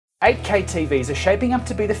8K TVs are shaping up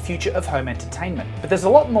to be the future of home entertainment, but there's a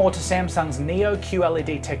lot more to Samsung's NEO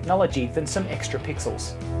QLED technology than some extra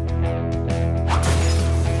pixels.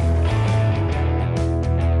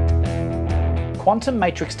 Quantum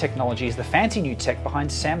matrix technology is the fancy new tech behind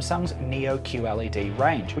Samsung's NEO QLED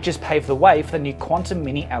range, which has paved the way for the new quantum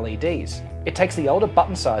mini LEDs. It takes the older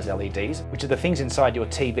button size LEDs, which are the things inside your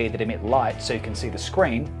TV that emit light so you can see the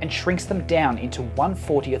screen, and shrinks them down into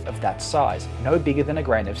 1/40th of that size, no bigger than a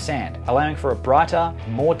grain of sand, allowing for a brighter,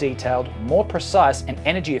 more detailed, more precise and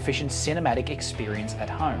energy efficient cinematic experience at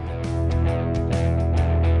home.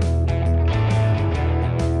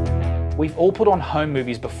 We've all put on home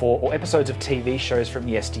movies before or episodes of TV shows from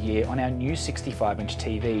yesteryear on our new 65-inch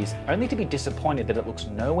TVs, only to be disappointed that it looks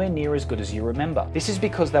nowhere near as good as you remember. This is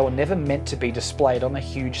because they were never meant to be displayed on the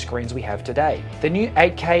huge screens we have today. The new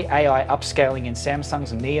 8K AI upscaling in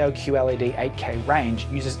Samsung's NEO QLED 8K range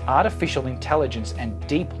uses artificial intelligence and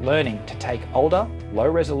deep learning to take older,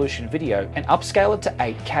 low-resolution video and upscale it to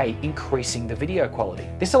 8K, increasing the video quality.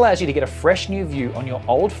 This allows you to get a fresh new view on your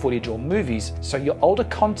old footage or movies, so your older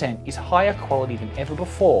content is higher quality than ever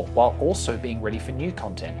before, while also being ready for new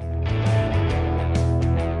content.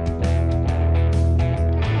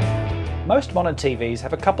 Most modern TVs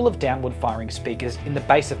have a couple of downward firing speakers in the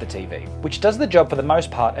base of the TV, which does the job for the most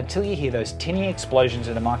part until you hear those tinny explosions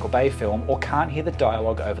in a Michael Bay film or can't hear the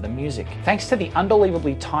dialogue over the music. Thanks to the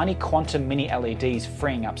unbelievably tiny quantum mini LEDs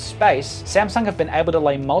freeing up space, Samsung have been able to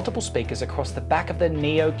lay multiple speakers across the back of the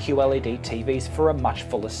NEO QLED TVs for a much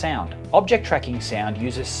fuller sound. Object tracking sound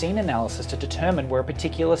uses scene analysis to determine where a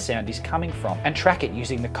particular sound is coming from and track it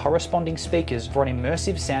using the corresponding speakers for an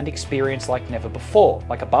immersive sound experience like never before,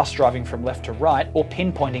 like a bus driving from left to right or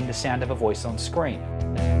pinpointing the sound of a voice on screen.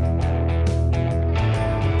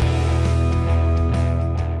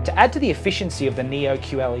 To add to the efficiency of the NEO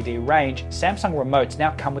QLED range, Samsung remotes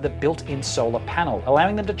now come with a built-in solar panel,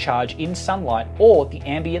 allowing them to charge in sunlight or the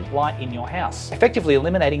ambient light in your house, effectively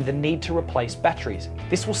eliminating the need to replace batteries.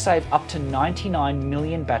 This will save up to 99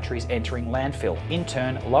 million batteries entering landfill, in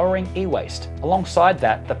turn lowering e-waste. Alongside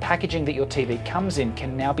that, the packaging that your TV comes in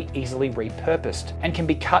can now be easily repurposed and can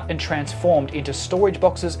be cut and transformed into storage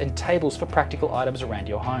boxes and tables for practical items around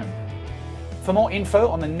your home. For more info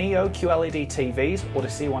on the NEO QLED TVs or to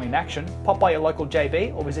see one in action, pop by your local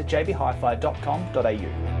JB or visit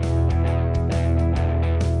jbhifi.com.au.